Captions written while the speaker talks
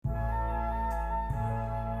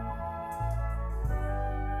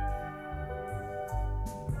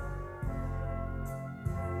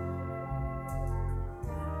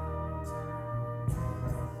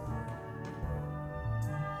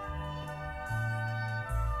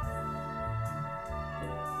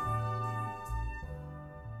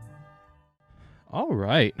All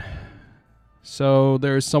right. So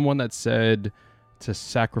there's someone that said to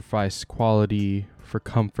sacrifice quality for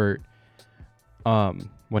comfort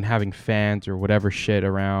when having fans or whatever shit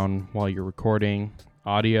around while you're recording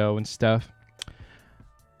audio and stuff.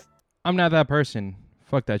 I'm not that person.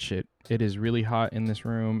 Fuck that shit. It is really hot in this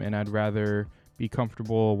room and I'd rather be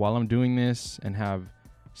comfortable while I'm doing this and have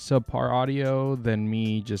subpar audio than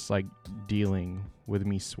me just like dealing with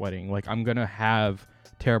me sweating. Like I'm gonna have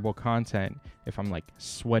terrible content if I'm like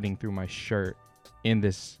sweating through my shirt in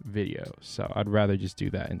this video. So I'd rather just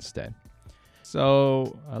do that instead.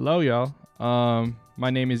 So hello y'all. My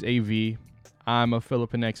name is AV. I'm a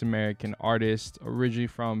Filipinx American artist originally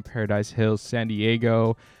from Paradise Hills, San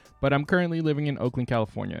Diego, but I'm currently living in Oakland,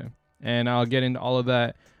 California. And I'll get into all of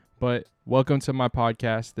that. But welcome to my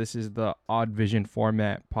podcast. This is the Odd Vision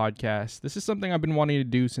Format podcast. This is something I've been wanting to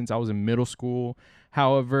do since I was in middle school.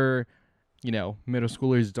 However, you know, middle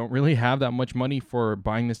schoolers don't really have that much money for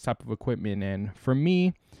buying this type of equipment. And for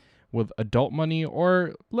me, with adult money,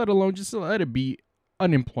 or let alone just let it be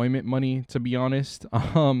unemployment money, to be honest,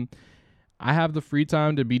 I have the free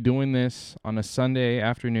time to be doing this on a Sunday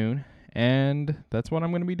afternoon, and that's what I'm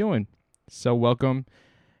going to be doing. So welcome,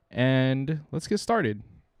 and let's get started.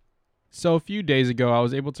 So a few days ago, I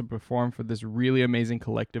was able to perform for this really amazing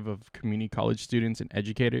collective of community college students and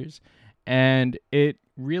educators, and it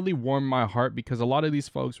really warmed my heart because a lot of these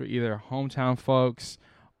folks were either hometown folks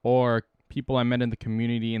or people I met in the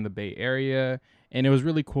community in the Bay Area. And it was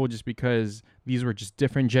really cool just because these were just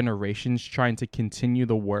different generations trying to continue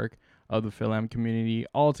the work of the Philam community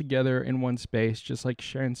all together in one space, just like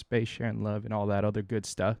sharing space, sharing love, and all that other good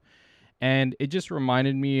stuff. And it just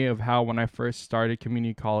reminded me of how when I first started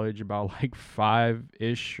community college about like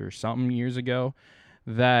 5-ish or something years ago,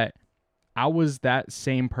 that I was that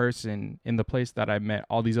same person in the place that I met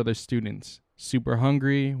all these other students, super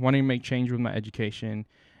hungry, wanting to make change with my education,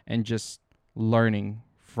 and just learning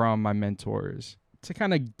from my mentors. To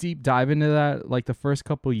kind of deep dive into that, like the first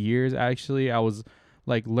couple years, actually, I was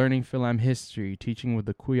like learning Philam history, teaching with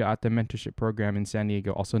the Kuya Ate mentorship program in San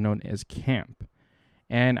Diego, also known as CAMP.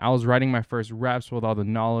 And I was writing my first raps with all the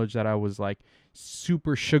knowledge that I was like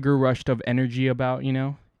super sugar rushed of energy about, you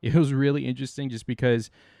know? It was really interesting just because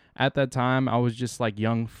at that time I was just like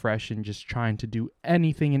young, fresh, and just trying to do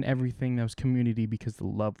anything and everything that was community because the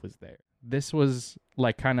love was there. This was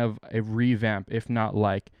like kind of a revamp, if not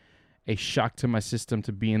like a shock to my system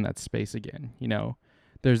to be in that space again. You know,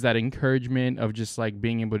 there's that encouragement of just like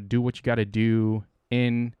being able to do what you got to do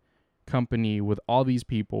in company with all these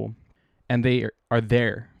people, and they are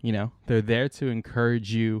there, you know, they're there to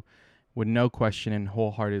encourage you with no question and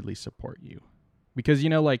wholeheartedly support you. Because, you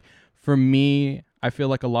know, like for me, I feel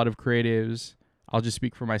like a lot of creatives, I'll just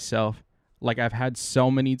speak for myself, like I've had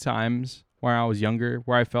so many times where I was younger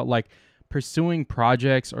where I felt like pursuing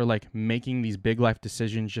projects or like making these big life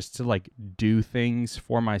decisions just to like do things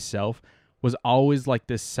for myself was always like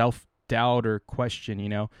this self-doubt or question, you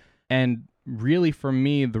know? And really for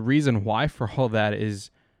me, the reason why for all that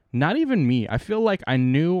is not even me. I feel like I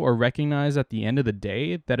knew or recognized at the end of the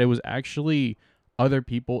day that it was actually other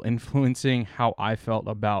people influencing how I felt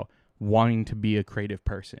about wanting to be a creative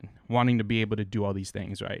person, wanting to be able to do all these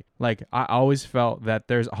things, right? Like I always felt that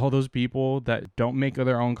there's all those people that don't make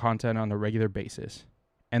their own content on a regular basis.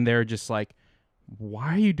 And they're just like,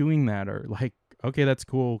 why are you doing that? Or like, okay, that's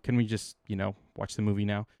cool. Can we just, you know, watch the movie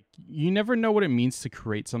now? You never know what it means to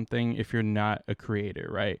create something if you're not a creator,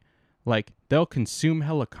 right? Like they'll consume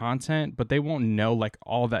hella content, but they won't know like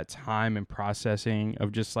all that time and processing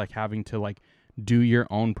of just like having to like do your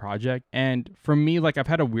own project. And for me, like I've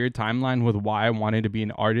had a weird timeline with why I wanted to be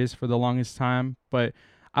an artist for the longest time, but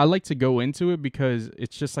I like to go into it because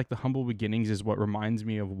it's just like the humble beginnings is what reminds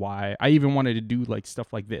me of why I even wanted to do like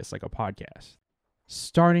stuff like this, like a podcast.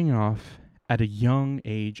 Starting off at a young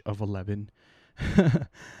age of 11,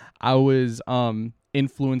 I was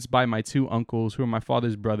influenced by my two uncles who are my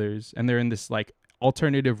father's brothers, and they're in this like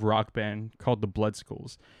alternative rock band called the Blood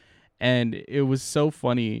Schools. And it was so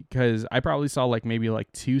funny because I probably saw like maybe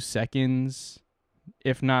like 2 seconds,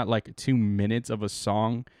 if not like 2 minutes of a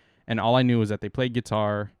song. And all I knew was that they played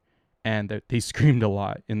guitar and that they screamed a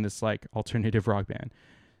lot in this like alternative rock band.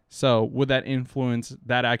 So with that influence,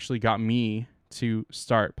 that actually got me to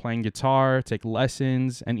start playing guitar, take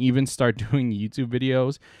lessons, and even start doing YouTube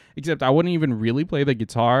videos. Except I wouldn't even really play the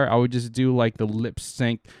guitar. I would just do like the lip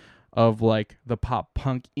sync of like the pop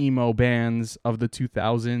punk emo bands of the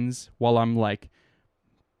 2000s while I'm like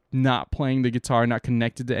not playing the guitar, not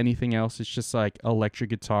connected to anything else. It's just like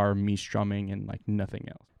electric guitar, me strumming, and like nothing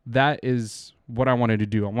else. That is what I wanted to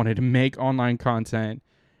do. I wanted to make online content,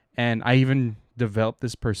 and I even developed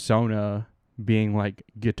this persona being like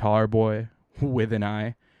Guitar Boy with an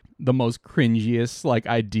I. The most cringiest like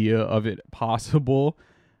idea of it possible,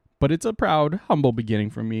 but it's a proud, humble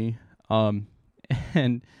beginning for me. Um,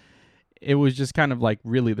 and it was just kind of like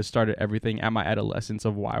really the start of everything at my adolescence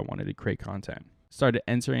of why I wanted to create content. Started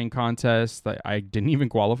entering contests that I didn't even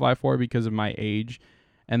qualify for because of my age.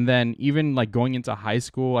 And then even like going into high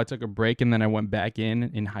school, I took a break and then I went back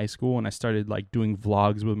in high school and I started like doing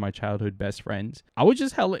vlogs with my childhood best friends. I was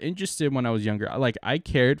just hella interested when I was younger. Like I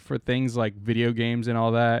cared for things like video games and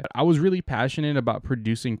all that. I was really passionate about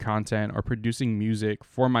producing content or producing music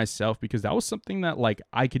for myself because that was something that like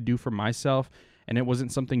I could do for myself. And it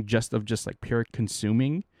wasn't something just like pure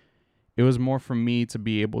consuming. It was more for me to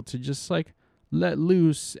be able to just like let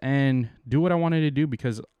loose and do what I wanted to do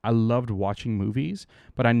because I loved watching movies,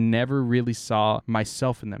 but I never really saw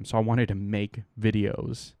myself in them. So I wanted to make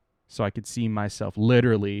videos so I could see myself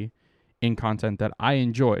literally in content that I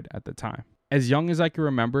enjoyed at the time. As young as I can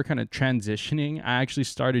remember kind of transitioning, I actually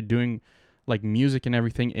started doing like music and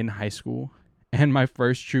everything in high school. And my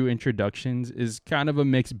first true introductions is kind of a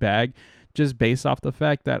mixed bag just based off the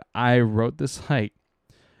fact that I wrote this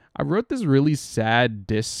really sad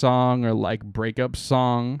diss song or like breakup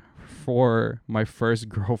song for my first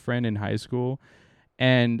girlfriend in high school.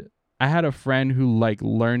 And I had a friend who like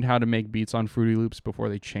learned how to make beats on Fruity Loops before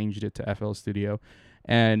they changed it to FL Studio.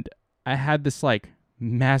 And I had this like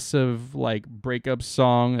massive like breakup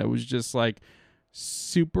song that was just like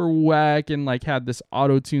super whack and like had this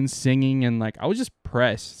auto-tune singing, and like I was just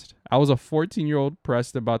pressed. I was a 14-year-old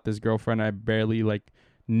pressed about this girlfriend I barely like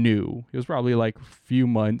knew. It was probably like a few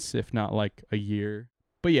months, if not like a year.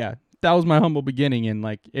 But yeah, that was my humble beginning. And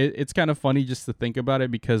like it's kind of funny just to think about it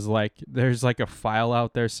because like there's like a file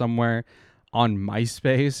out there somewhere on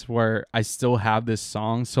MySpace where I still have this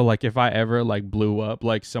song. So like if I ever like blew up,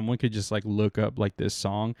 like someone could just like look up like this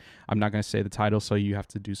song. I'm not going to say the title, so you have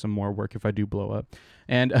to do some more work if I do blow up.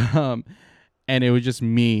 And it was just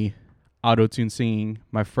me auto-tune singing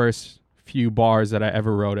my first few bars that I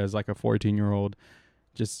ever wrote as like a 14-year-old,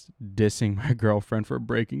 just dissing my girlfriend for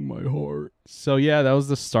breaking my heart. So yeah, that was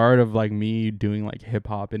the start of like me doing like hip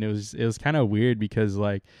hop, and it was kind of weird because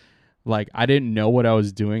like I didn't know what I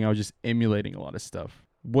was doing. I was just emulating a lot of stuff.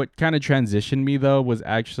 What kind of transitioned me though was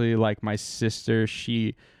actually like my sister.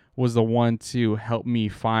 She was the one to help me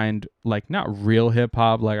find like not real hip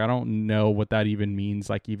hop. Like I don't know what that even means,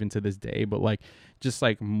 like even to this day, but like just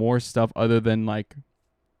like more stuff other than like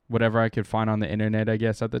whatever I could find on the internet, I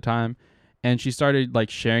guess at the time. And she started like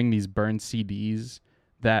sharing these burned CDs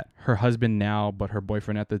that her husband now, but her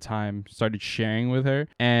boyfriend at the time, started sharing with her.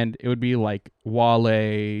 And it would be like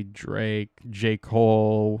Wale, Drake, J.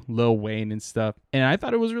 Cole, Lil Wayne and stuff. And I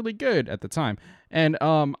thought it was really good at the time. And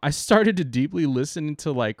I started to deeply listen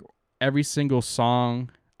to like every single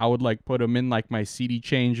song. I would like put them in like my CD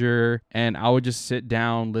changer, and I would just sit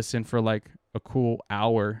down, listen for like a cool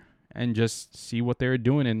hour and just see what they were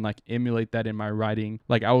doing and like emulate that in my writing.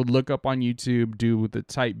 Like I would look up on YouTube, do the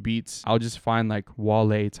type beats. I'll just find like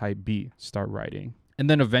Wale type beat, start writing. And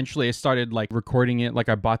then eventually I started like recording it. Like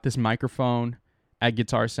I bought this microphone at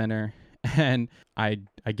Guitar Center, and I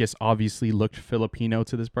guess obviously looked Filipino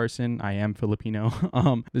to this person. I am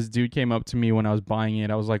Filipino. This dude came up to me when I was buying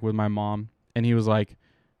it. I was like with my mom, and he was like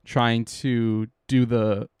trying to do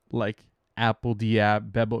the like Apple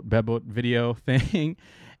Diap Bebot video thing.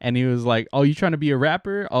 And he was like, "Oh, you trying to be a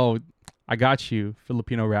rapper? Oh, I got you,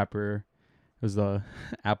 Filipino rapper." It was the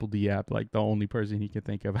Apple Diap, like the only person he could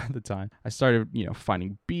think of at the time. I started,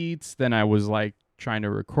 finding beats. Then I was like trying to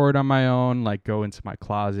record on my own, like go into my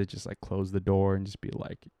closet, just like close the door and just be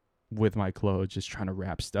like with my clothes, just trying to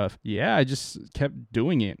rap stuff. Yeah, I just kept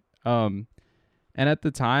doing it. And at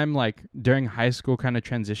the time, like during high school, kind of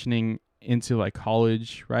transitioning into like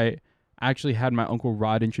college, right? I actually had my Uncle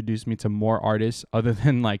Rod introduce me to more artists other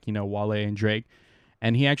than like, Wale and Drake.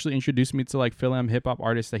 And he actually introduced me to like Phil-Am hip hop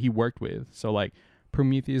artists that he worked with. So like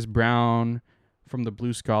Prometheus Brown from the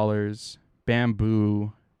Blue Scholars,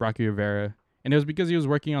 Bamboo, Rocky Rivera. And it was because he was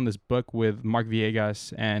working on this book with Mark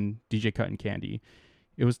Villegas and DJ Cuttin Candy.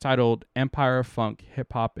 It was titled Empire of Funk,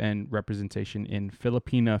 Hip Hop and Representation in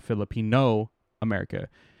Filipino America.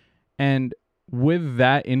 And with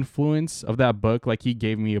that influence of that book, like he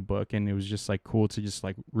gave me a book, and it was just like cool to just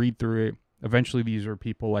like read through it. Eventually these were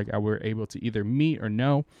people like I were able to either meet or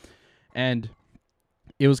know. And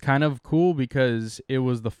it was kind of cool because it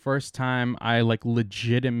was the first time I like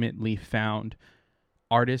legitimately found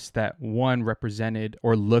artists that one represented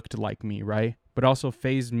or looked like me, right? But also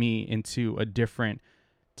phased me into a different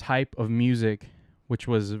type of music, which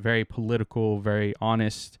was very political, very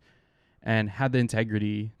honest, and had the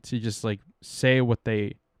integrity to just like say what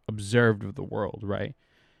they observed of the world, right?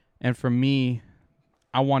 And for me,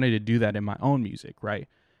 I wanted to do that in my own music, right?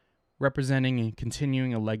 Representing and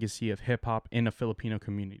continuing a legacy of hip hop in a Filipino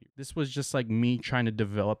community. This was just like me trying to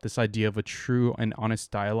develop this idea of a true and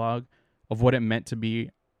honest dialogue of what it meant to be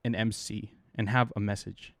an MC and have a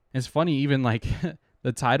message. It's funny, even like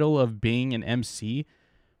the title of being an MC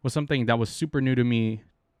was something that was super new to me,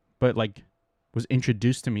 but like was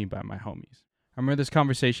introduced to me by my homies. I remember this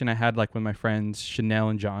conversation I had like with my friends, Chanel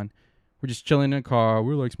and John. We're just chilling in a car.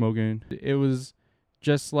 We were like smoking. It was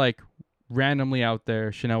just like randomly out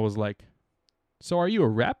there. Chanel was like, so are you a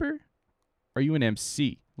rapper? Are you an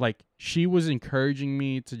MC? Like, she was encouraging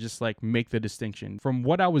me to just like make the distinction. From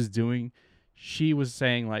what I was doing, she was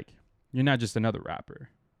saying like, you're not just another rapper,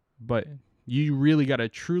 but you really got to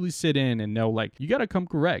truly sit in and know like, you got to come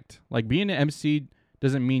correct. Like, being an MC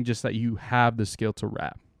doesn't mean just that you have the skill to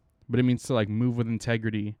rap, but it means to like move with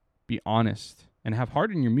integrity, be honest, and have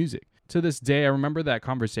heart in your music. To this day, I remember that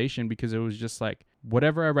conversation because it was just like,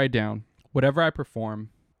 whatever I write down, whatever I perform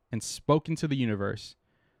and spoke into the universe,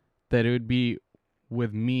 that it would be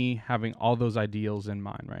with me having all those ideals in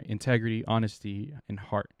mind, right? Integrity, honesty, and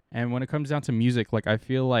heart. And when it comes down to music, like, I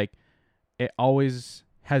feel like it always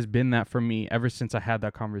has been that for me ever since I had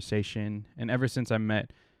that conversation and ever since I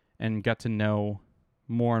met and got to know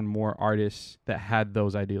more and more artists that had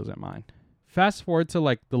those ideals in mind. Fast forward to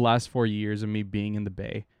like the last 4 years of me being in the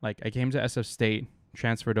Bay. Like, I came to SF State,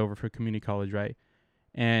 transferred over for community college, right?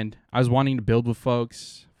 And I was wanting to build with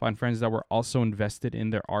folks, find friends that were also invested in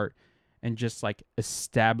their art, and just like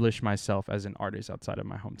establish myself as an artist outside of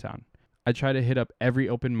my hometown. I tried to hit up every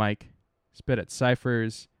open mic, spit at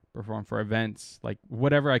cyphers, perform for events, like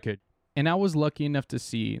whatever I could. And I was lucky enough to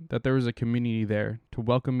see that there was a community there to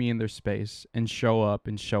welcome me in their space and show up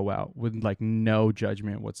and show out with like no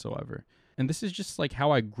judgment whatsoever. And this is just like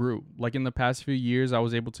how I grew. Like, in the past few years, I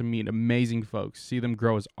was able to meet amazing folks, see them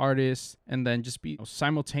grow as artists, and then just be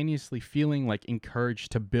simultaneously feeling like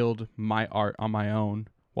encouraged to build my art on my own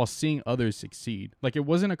while seeing others succeed. Like, it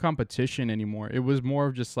wasn't a competition anymore. It was more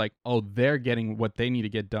of just like, oh, they're getting what they need to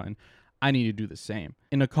get done. I need to do the same.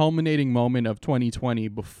 In a culminating moment of 2020,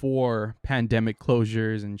 before pandemic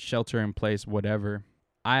closures and shelter in place, whatever,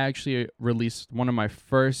 I actually released one of my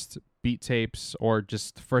first beat tapes, or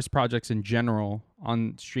just first projects in general,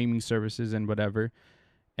 on streaming services and whatever,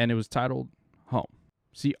 and it was titled Home.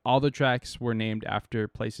 See, all the tracks were named after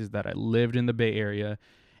places that I lived in the Bay Area,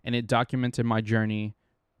 and it documented my journey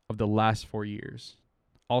of the last 4 years.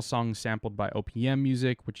 All songs sampled by OPM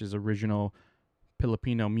music, which is original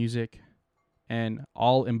Filipino music, and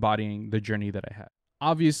all embodying the journey that I had.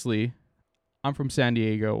 Obviously, I'm from San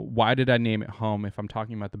Diego. Why did I name it Home if I'm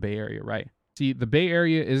talking about the Bay Area, right? See, the Bay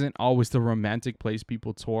Area isn't always the romantic place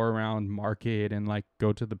people tour around, market, and like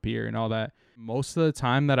go to the pier and all that. Most of the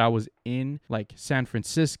time that I was in like San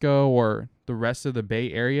Francisco or the rest of the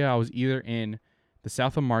Bay Area, I was either in the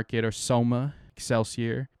South of Market or Soma,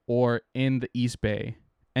 Excelsior, or in the East Bay.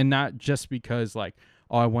 And not just because like,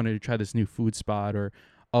 oh, I wanted to try this new food spot, or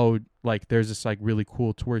oh, like there's this like really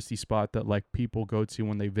cool touristy spot that like people go to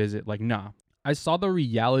when they visit. Like, nah. I saw the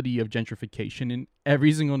reality of gentrification in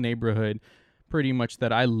every single neighborhood pretty much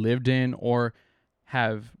that I lived in or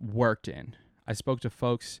have worked in. I spoke to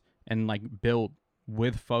folks and like built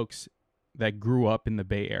with folks that grew up in the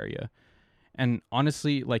Bay Area. And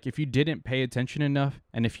honestly, like, if you didn't pay attention enough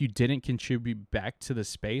and if you didn't contribute back to the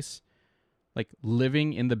space, like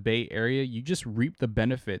living in the Bay Area, you just reap the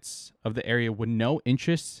benefits of the area with no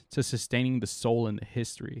interest to sustaining the soul and the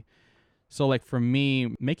history. So like for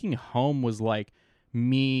me, making Home was like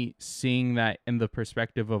me seeing that in the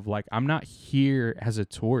perspective of like, I'm not here as a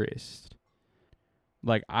tourist.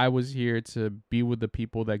 Like, I was here to be with the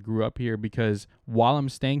people that grew up here, because while I'm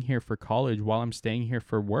staying here for college, while I'm staying here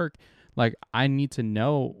for work, like, I need to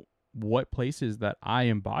know what places that I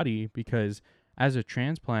embody, because as a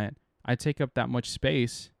transplant, I take up that much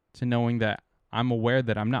space to knowing that I'm aware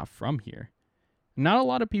that I'm not from here. Not a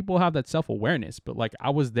lot of people have that self-awareness, but like, I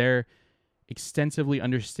was there extensively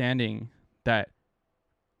understanding that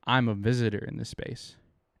I'm a visitor in this space.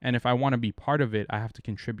 And if I want to be part of it, I have to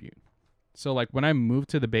contribute. So like when I moved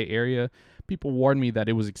to the Bay Area, people warned me that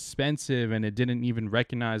it was expensive and it didn't even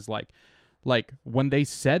recognize like when they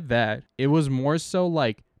said that, it was more so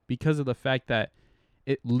like because of the fact that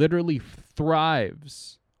it literally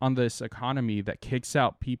thrives on this economy that kicks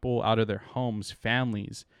out people out of their homes,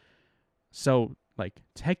 families. So like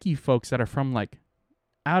techie folks that are from like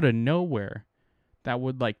out of nowhere that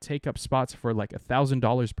would like take up spots for like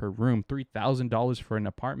 $1,000 per room, $3,000 for an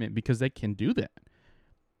apartment, because they can do that.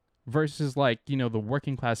 Versus like, you know, the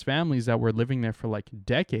working class families that were living there for like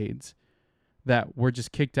decades that were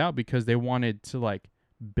just kicked out because they wanted to like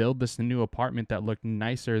build this new apartment that looked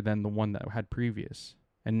nicer than the one that had previous,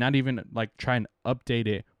 and not even like try and update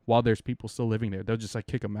it while there's people still living there. They'll just like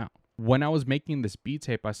kick them out. When I was making this beat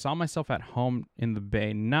tape, I saw myself at home in the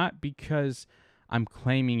Bay, not because I'm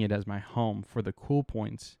claiming it as my home for the cool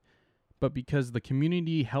points, but because the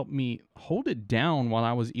community helped me hold it down while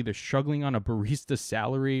I was either struggling on a barista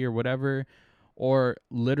salary or whatever, or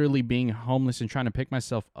literally being homeless and trying to pick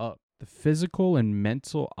myself up. The physical and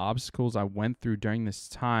mental obstacles I went through during this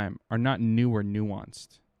time are not new or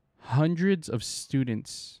nuanced. Hundreds of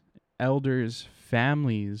students, elders,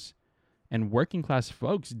 families, and working class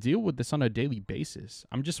folks deal with this on a daily basis.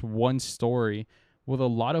 I'm just one story with a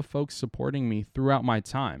lot of folks supporting me throughout my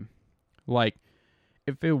time. Like,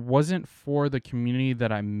 if it wasn't for the community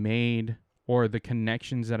that I made or the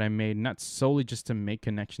connections that I made, not solely just to make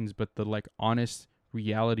connections, but the like honest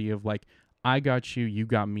reality of like, I got you, you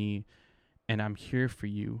got me, and I'm here for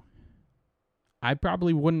you, I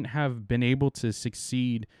probably wouldn't have been able to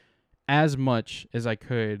succeed as much as I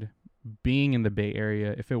could being in the Bay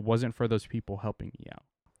Area if it wasn't for those people helping me out.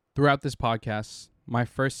 Throughout this podcast, my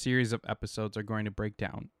first series of episodes are going to break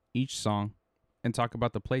down each song and talk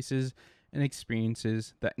about the places and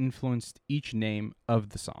experiences that influenced each name of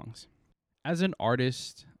the songs. As an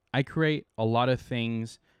artist, I create a lot of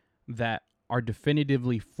things that are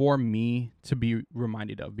definitively for me to be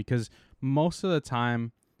reminded of, because most of the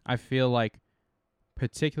time I feel like,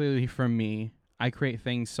 particularly for me, I create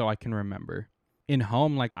things so I can remember. In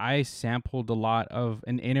Home, like, I sampled a lot of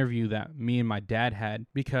an interview that me and my dad had,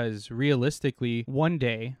 because realistically, one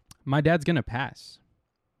day my dad's gonna pass.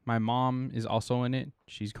 My mom is also in it.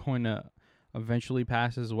 She's going to eventually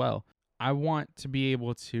pass as well. I want to be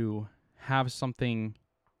able to have something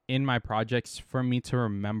in my projects for me to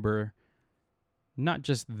remember not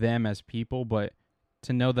just them as people, but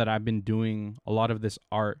to know that I've been doing a lot of this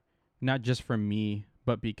art, not just for me,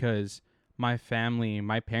 but because my family,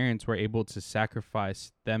 my parents were able to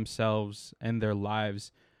sacrifice themselves and their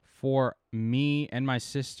lives for me and my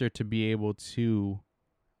sister to be able to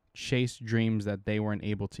chase dreams that they weren't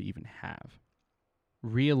able to even have.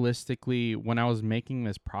 Realistically, when I was making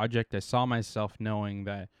this project, I saw myself knowing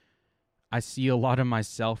that I see a lot of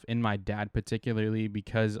myself in my dad, particularly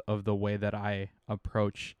because of the way that I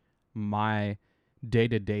approach my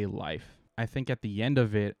day-to-day life. I think at the end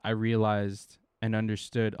of it, I realized and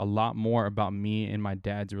understood a lot more about me and my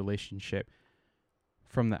dad's relationship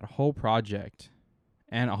from that whole project,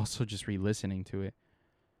 and also just re-listening to it,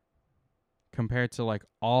 compared to like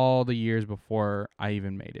all the years before I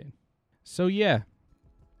even made it. So yeah,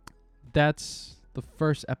 that's the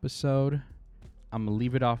first episode. I'm gonna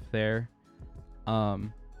leave it off there.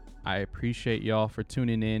 I appreciate y'all for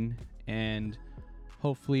tuning in, and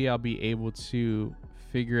hopefully I'll be able to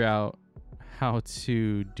figure out how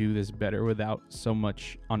to do this better without so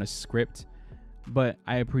much on a script. But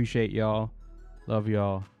I appreciate y'all. Love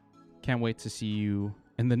y'all. Can't wait to see you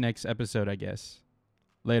in the next episode, I guess.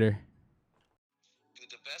 Later. Do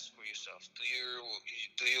the best for yourself. Do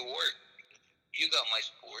your work. You got my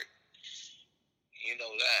support. You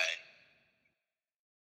know that.